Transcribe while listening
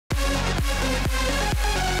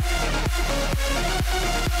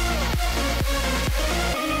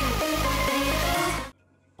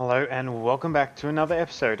Hello and welcome back to another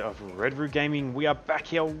episode of Red Root Gaming. We are back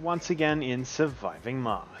here once again in Surviving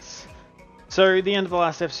Mars. So at the end of the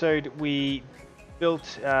last episode we built,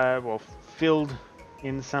 filled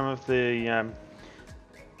in some of the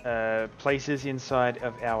places inside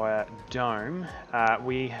of our dome.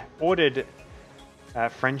 We ordered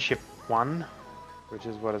Friendship 1, which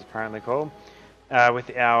is what it's apparently called, with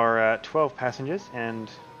our 12 passengers and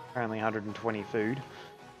apparently 120 food.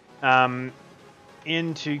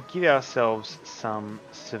 In to give ourselves some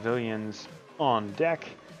civilians on deck,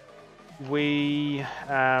 we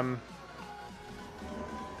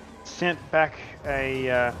sent back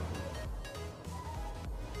a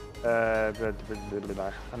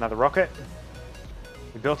another rocket.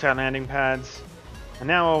 We built our landing pads, and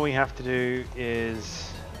now all we have to do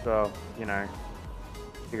is, well, you know,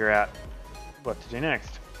 figure out what to do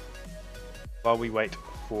next while we wait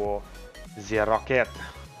for the rocket.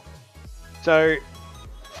 So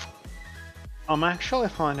I'm actually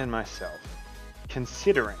finding myself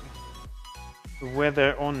considering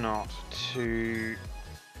whether or not to...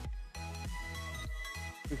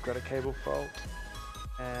 We've got a cable fault,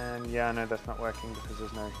 and yeah, I know that's not working because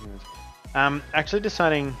there's no humans. Actually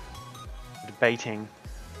debating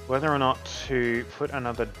whether or not to put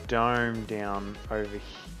another dome down over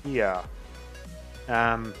here,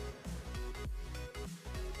 or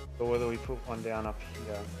whether we put one down up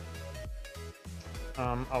here.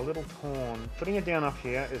 A little torn. Putting it down up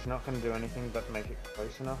here is not going to do anything but make it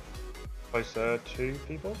closer to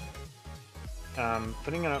people.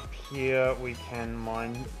 Putting it up here, we can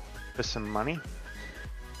mine for some money.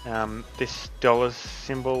 This dollar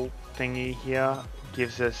symbol thingy here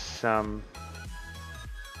gives us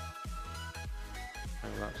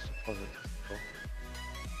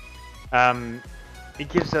it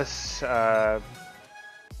gives us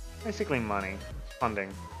basically money,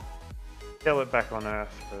 funding. Sell it back on Earth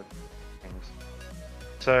for things.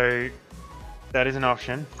 So that is an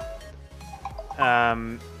option.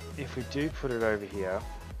 If we do put it over here,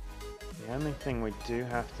 the only thing we do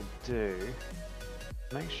have to do is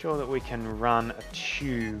make sure that we can run a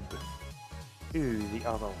tube to the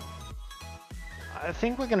other one. I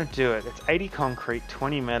think we're going to do it. It's 80 concrete,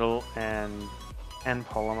 20 metal, and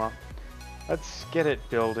polymer. Let's get it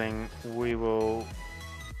building. We will...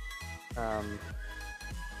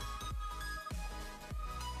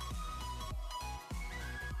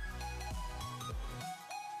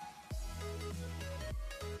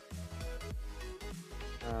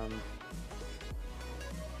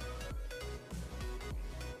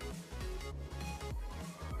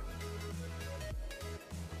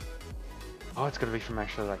 oh, it's got to be from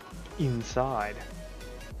actually like inside.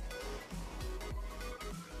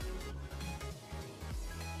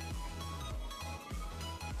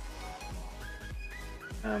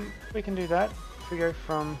 We can do that. If we go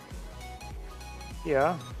from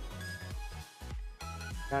here,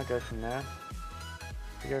 can't go from there.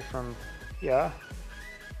 If we go from here.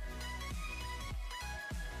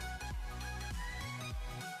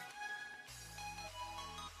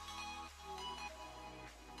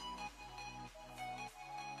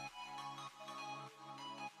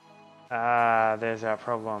 Ah, there's our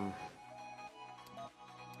problem.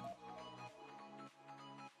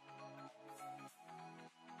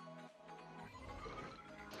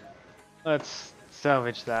 Let's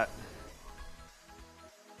salvage that.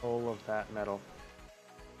 All of that metal.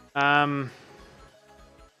 Alright,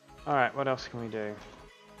 what else can we do?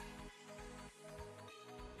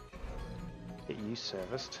 Get you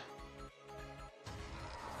serviced.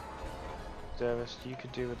 You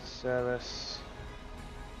could do with the service.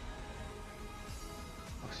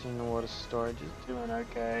 Oxygen and water storage is doing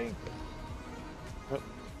okay. Oh,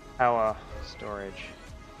 power storage.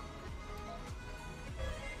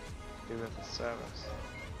 Do with the service.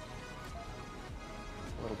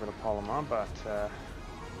 A little bit of polymer, but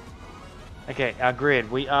okay, our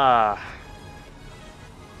grid. We are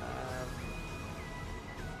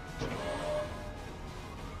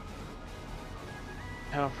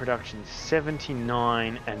power production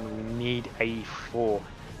 79, and we need 84.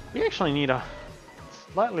 We actually need a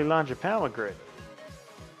slightly larger power grid.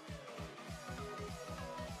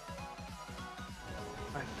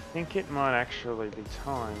 I think it might actually be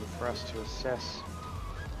time for us to assess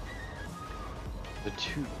the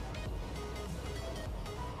tube,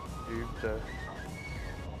 the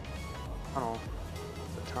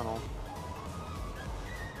tunnel.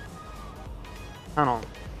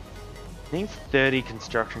 Needs 30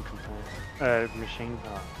 construction components, machine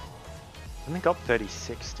parts. I think got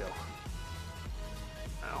 36 still.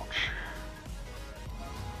 Ouch.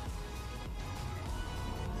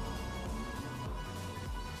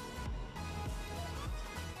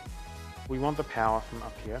 we want the power from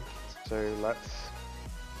up here. So let's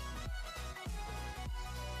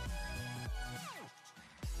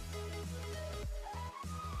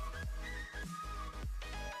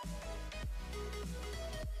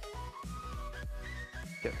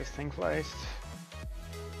get this thing placed.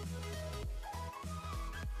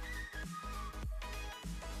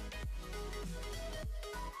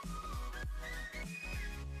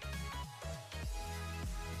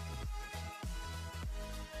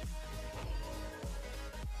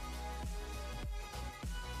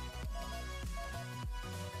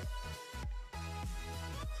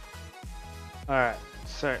 Alright,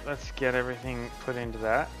 so let's get everything put into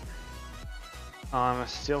that. I'm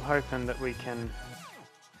still hoping that we can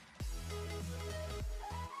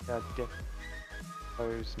get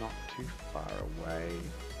those not too far away.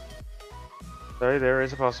 So there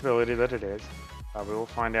is a possibility that it is. We will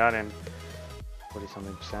find out in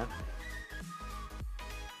 40-something%.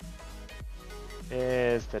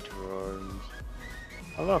 There's the drones.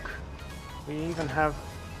 Oh look, we even have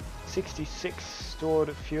 66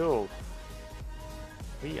 stored fuel.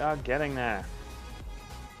 We are getting there.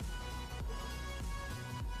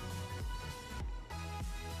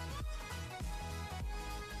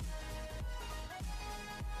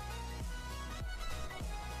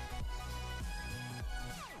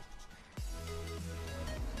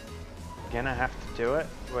 Gonna have to do it.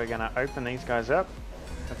 We're gonna open these guys up.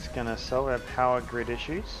 That's gonna solve our power grid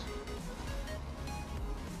issues.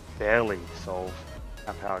 Barely solve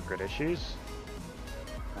our power grid issues.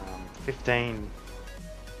 15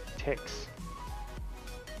 ticks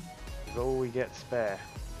is all we get spare.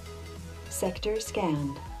 Sector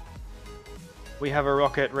scanned. We have a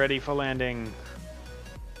rocket ready for landing.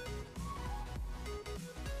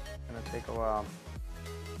 Gonna take a while.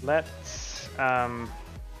 Let's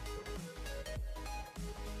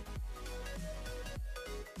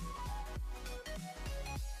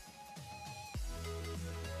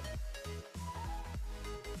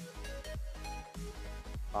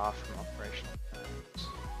far from operational plans.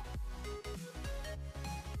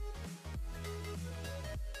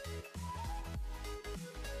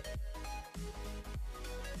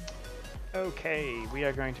 Okay, we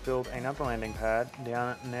are going to build another landing pad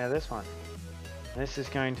down near this one. This is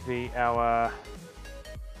going to be our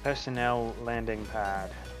personnel landing pad.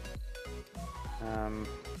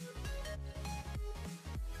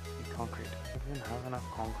 Concrete. Do we even have enough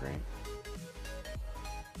concrete?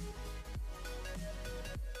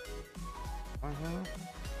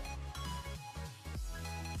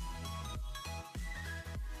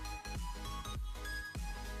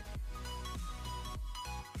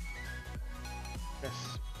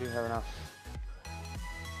 Yes, we do have enough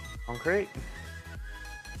concrete.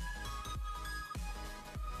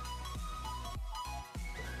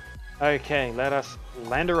 Okay, let us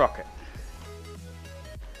land a rocket.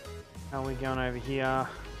 How are we going over here?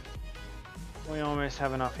 We almost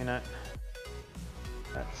have enough in it.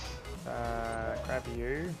 Let's grab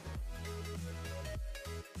you.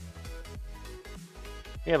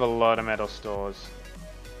 We have a lot of metal stores.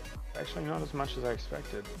 Actually, not as much as I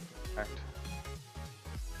expected. In fact,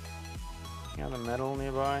 any other metal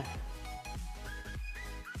nearby?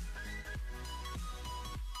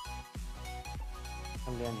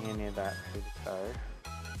 Come down here near that toe.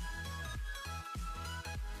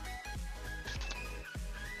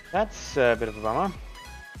 That's a bit of a bummer.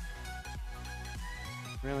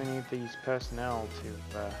 Really need these personnel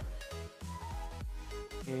to.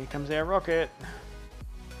 Here comes our rocket.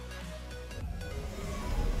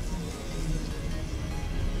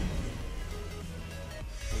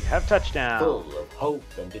 We have touchdown. Full of hope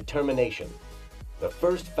and determination, the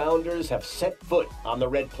first founders have set foot on the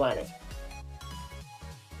Red Planet.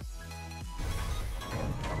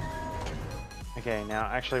 Okay, now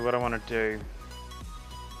actually what I want to do,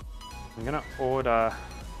 I'm going to order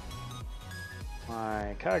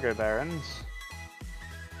my cargo barons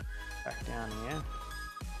back down here,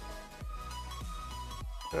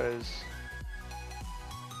 because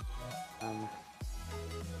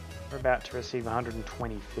we're about to receive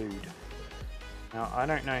 120 food. Now I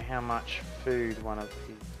don't know how much food one of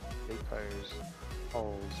the depots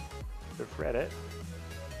holds. I've read it.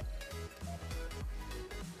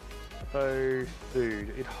 Depot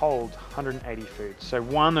food, it holds 180 food, so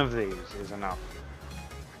one of these is enough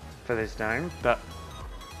for this dome, but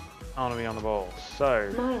I want to be on the ball.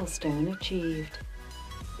 So Milestone achieved.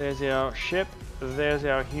 there's our ship, there's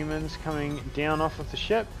our humans coming down off of the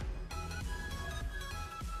ship.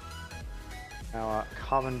 Our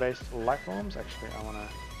carbon-based life forms. Actually, I want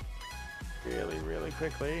to really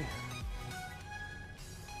quickly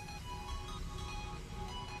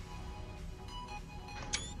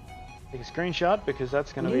Take a screenshot because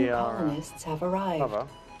that's going to New be our colonists have arrived. cover.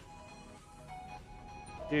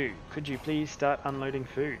 Dude, could you please start unloading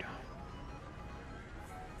food?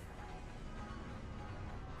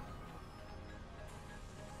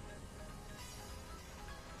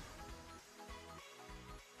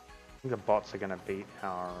 I think the bots are going to beat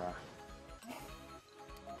our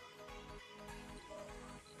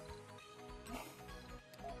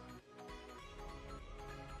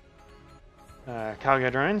cargo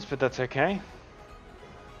drones, but that's okay.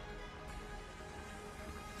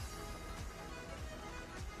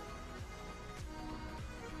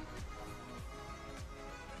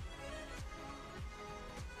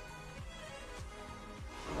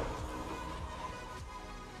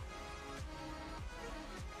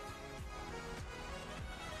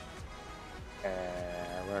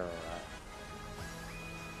 Where are we at?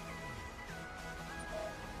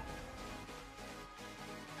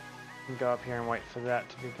 Go up here and wait for that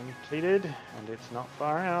to be completed, and it's not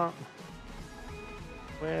far out.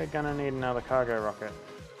 We're gonna need another cargo rocket.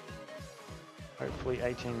 Hopefully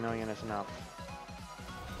 18 million is enough.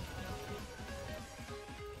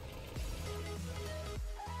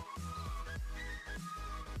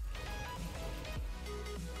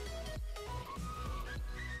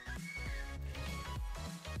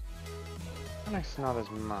 Next, not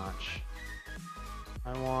as much.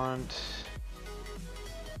 I want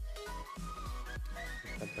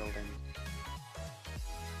the building.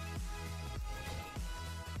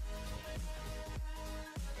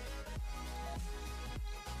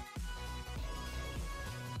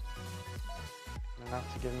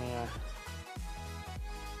 Enough to give me a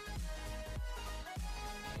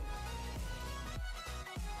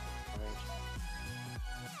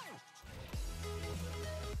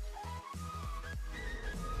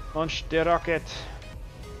launch the rocket.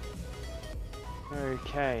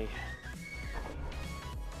 Okay.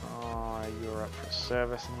 Oh, you're up for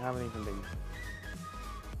service and you haven't even been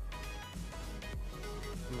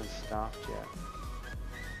staffed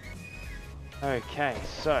yet. Okay,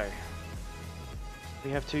 so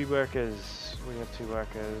we have 2 workers. We have 2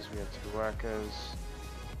 workers. We have 2 workers.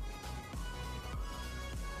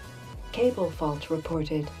 Cable fault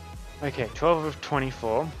reported. Okay, 12 of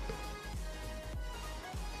 24.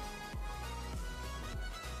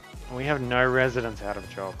 We have no residents out of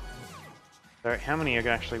job. So how many are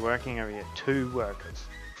actually working over here? 2 workers.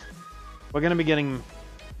 We're going to be getting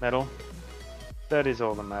metal. That is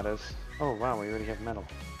all that matters. Oh wow, we already have metal.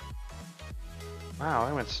 Wow,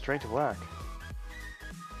 I went straight to work.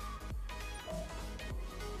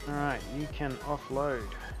 Alright, you can offload.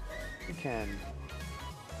 You can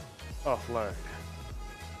offload.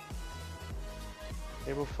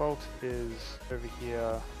 Cable fault is over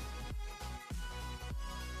here.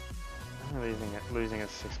 I'm losing at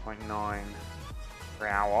 6.9 per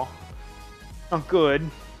hour. Not good,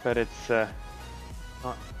 but it's not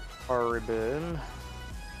horrible.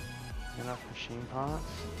 Enough machine parts?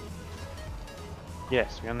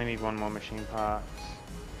 Yes, we only need 1 more machine parts.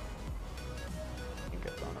 I think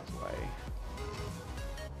it's on its way.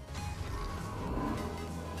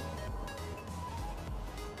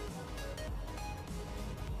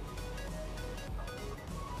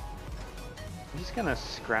 I'm just gonna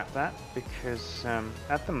scrap that because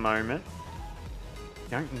at the moment you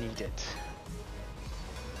don't need it.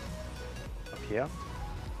 Up here.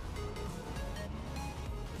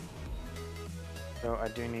 So I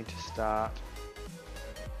do need to start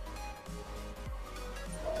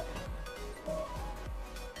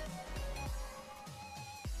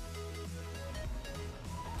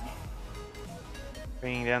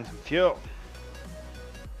bringing down some fuel.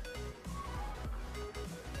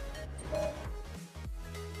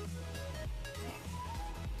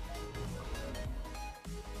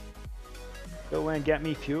 Go and get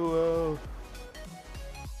me fuel.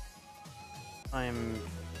 I'm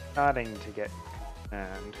starting to get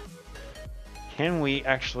concerned. Can we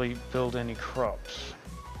actually build any crops?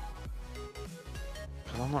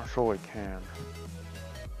 Because I'm not sure we can.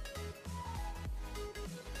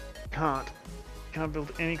 Can't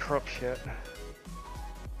build any crops yet.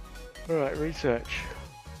 Alright, research.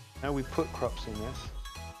 Now we put crops in this.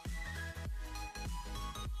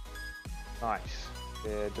 Nice.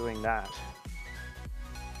 We're doing that.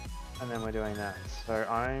 And then we're doing that. So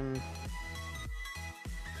I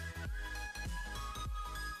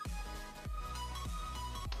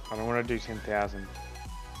don't want to do 10,000.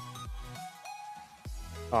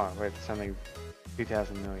 Oh, wait, it's only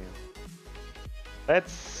 2,000 million.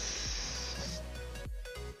 Let's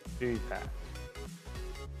do that.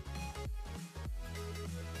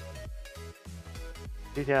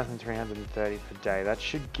 $2,330 per day. That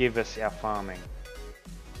should give us our farming.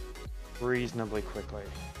 reasonably quickly.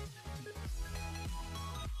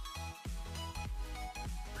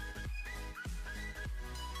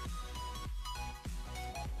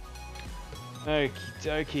 Okie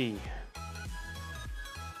dokie.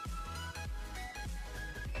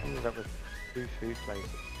 Ended up with 2 food places.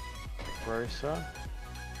 A grocer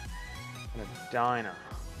and a diner.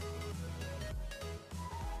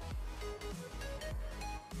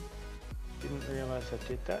 Didn't realise I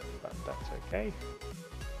did that, but that's okay.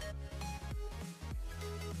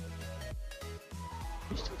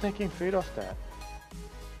 Are you still taking food off that?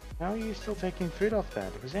 How are you still taking food off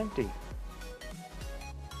that? It was empty.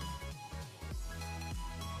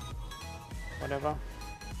 Whatever.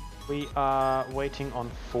 We are waiting on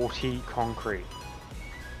 40 concrete.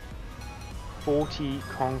 40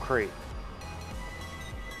 concrete.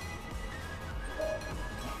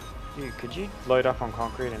 Dude, could you load up on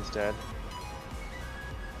concrete instead?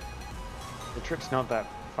 The trip's not that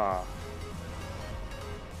far.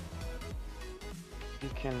 You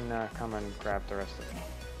can come and grab the rest of it.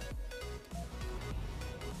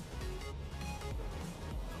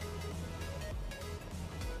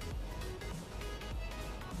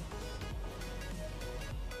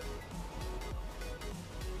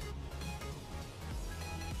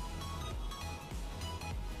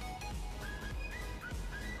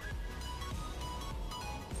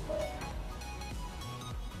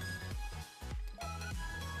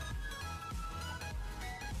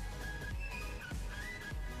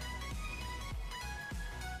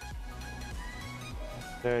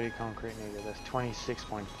 Concrete needed. That's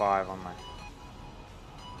 26.5 on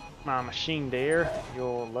my machine there.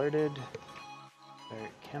 You're loaded. So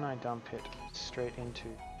can I dump it straight into?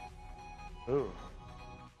 Ooh,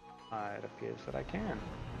 it appears that I can.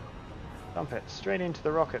 Dump it straight into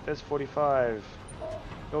the rocket. There's 45.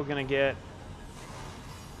 You're gonna get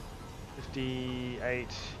 58.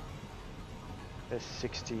 There's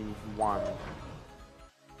 61. I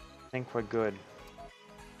think we're good.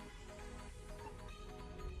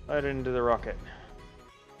 Load it into the rocket.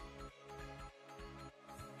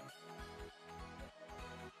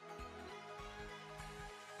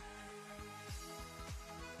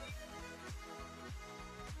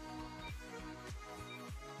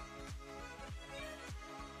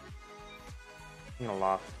 I'm gonna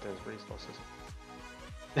laugh if there's resources.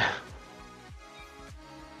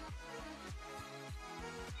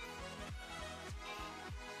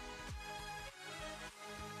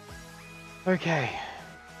 Okay.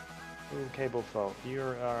 Ooh, cable fault. You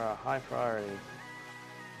are a high priority.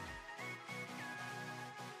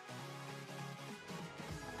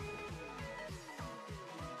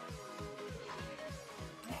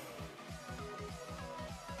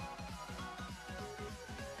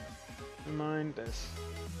 Mind this.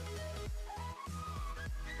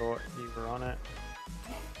 Thought you were on it.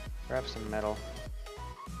 Grab some metal.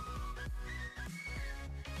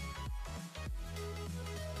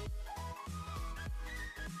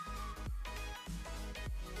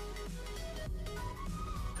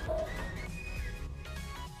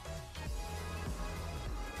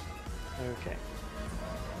 Okay.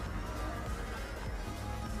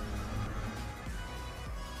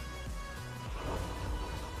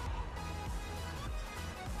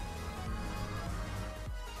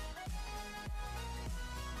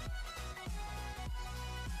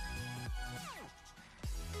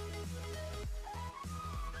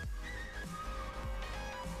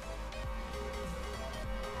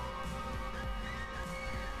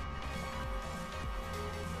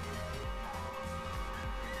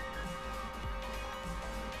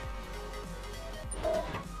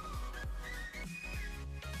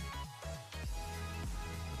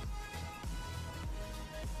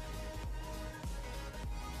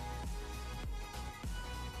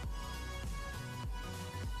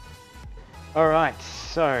 Alright,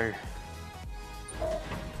 so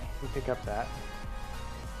we pick up that.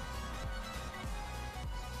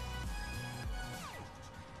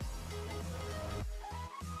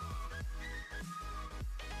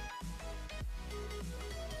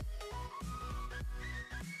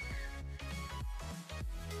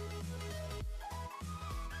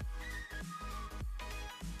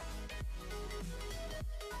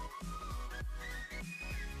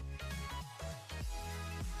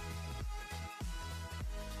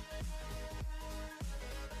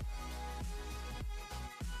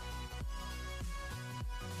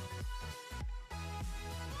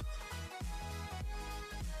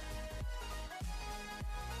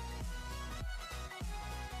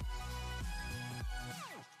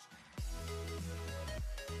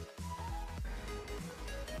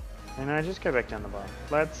 And I just go back down the bottom.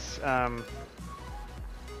 Let's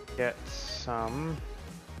get some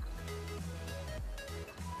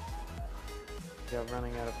We are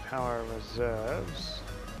running out of power reserves.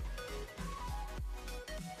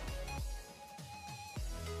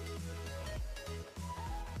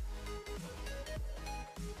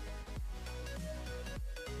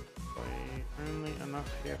 Only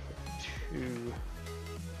enough here for 2.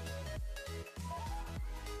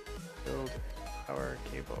 Build power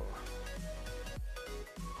cable.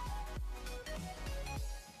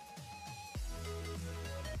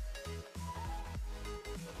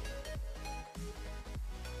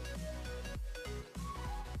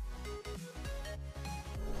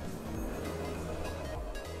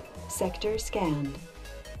 Sector scanned.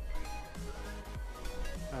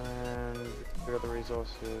 And we got the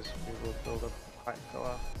resources. We will build a pipe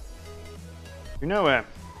filler. You know where.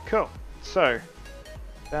 Cool. So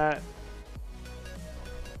that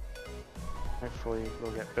hopefully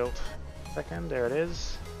will get built. Second, there it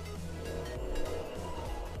is.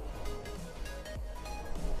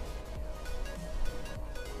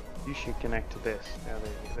 You should connect to this. Now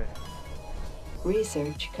there.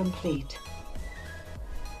 Research complete.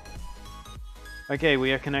 Okay,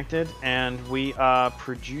 we are connected and we are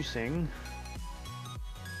producing.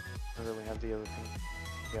 Where do we have the other thing?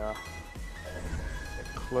 Yeah.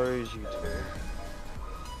 Close you two.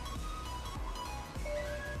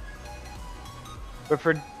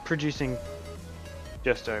 We're producing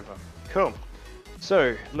just over. Cool.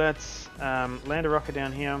 So let's land a rocket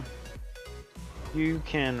down here. You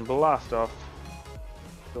can blast off.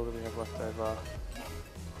 What do we have left over?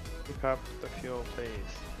 Pick up the fuel, please.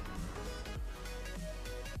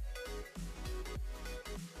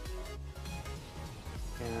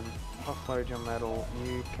 And offload your metal.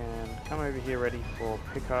 You can come over here ready for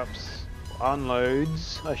pickups,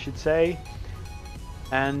 unloads, I should say.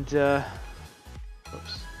 And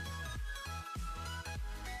oops.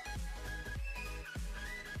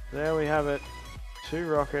 There we have it. 2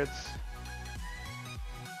 rockets.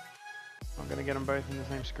 I'm gonna get them both in the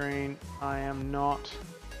same screen. I am not.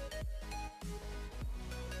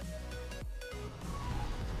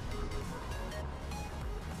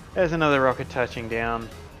 There's another rocket touching down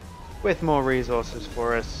with more resources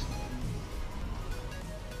for us.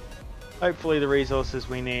 Hopefully the resources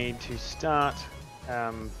we need to start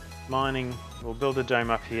mining. We'll build a dome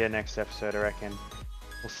up here next episode, I reckon.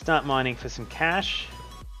 We'll start mining for some cash,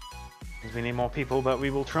 because we need more people, but we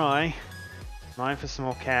will try. Mine for some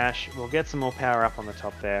more cash. We'll get some more power up on the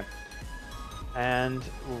top there. And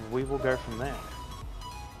we will go from there.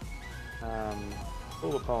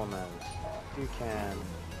 All the polymers. You can.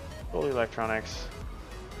 All the electronics.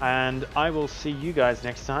 And I will see you guys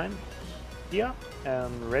next time here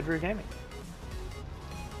on Red Room Gaming.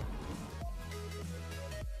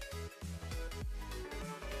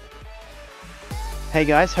 Hey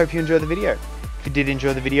guys, hope you enjoyed the video. If you did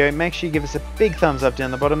enjoy the video, make sure you give us a big thumbs up down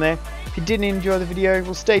the bottom there. If you didn't enjoy the video,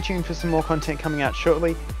 well, stay tuned for some more content coming out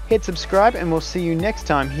shortly. Hit subscribe and we'll see you next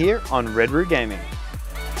time here on Red Room Gaming.